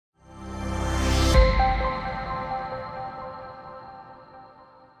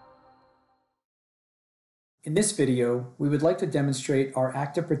In this video, we would like to demonstrate our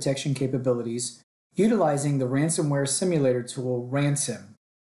active protection capabilities utilizing the ransomware simulator tool RanSim.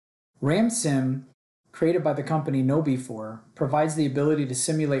 RanSim, created by the company KnowBe4, provides the ability to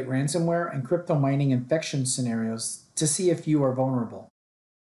simulate ransomware and crypto mining infection scenarios to see if you are vulnerable.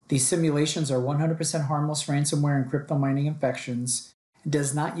 These simulations are 100% harmless ransomware and crypto mining infections and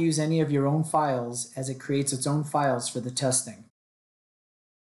does not use any of your own files as it creates its own files for the testing.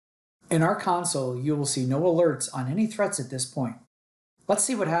 In our console, you will see no alerts on any threats at this point. Let's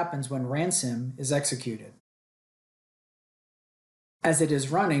see what happens when RanSim is executed. As it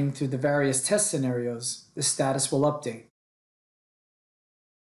is running through the various test scenarios, the status will update.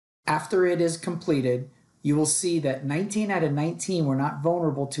 After it is completed, you will see that 19 out of 19 were not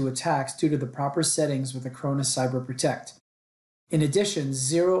vulnerable to attacks due to the proper settings with Acronis Cyber Protect. In addition,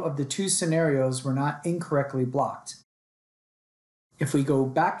 0 of the 2 scenarios were not incorrectly blocked. If we go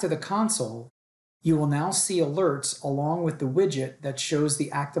back to the console, you will now see alerts along with the widget that shows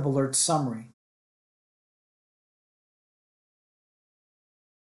the active alert summary.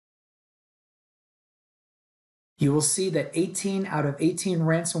 You will see that 18 out of 18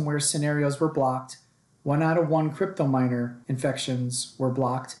 ransomware scenarios were blocked, 1 out of 1 crypto miner infections were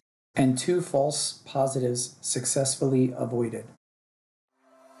blocked, and 2 false positives successfully avoided.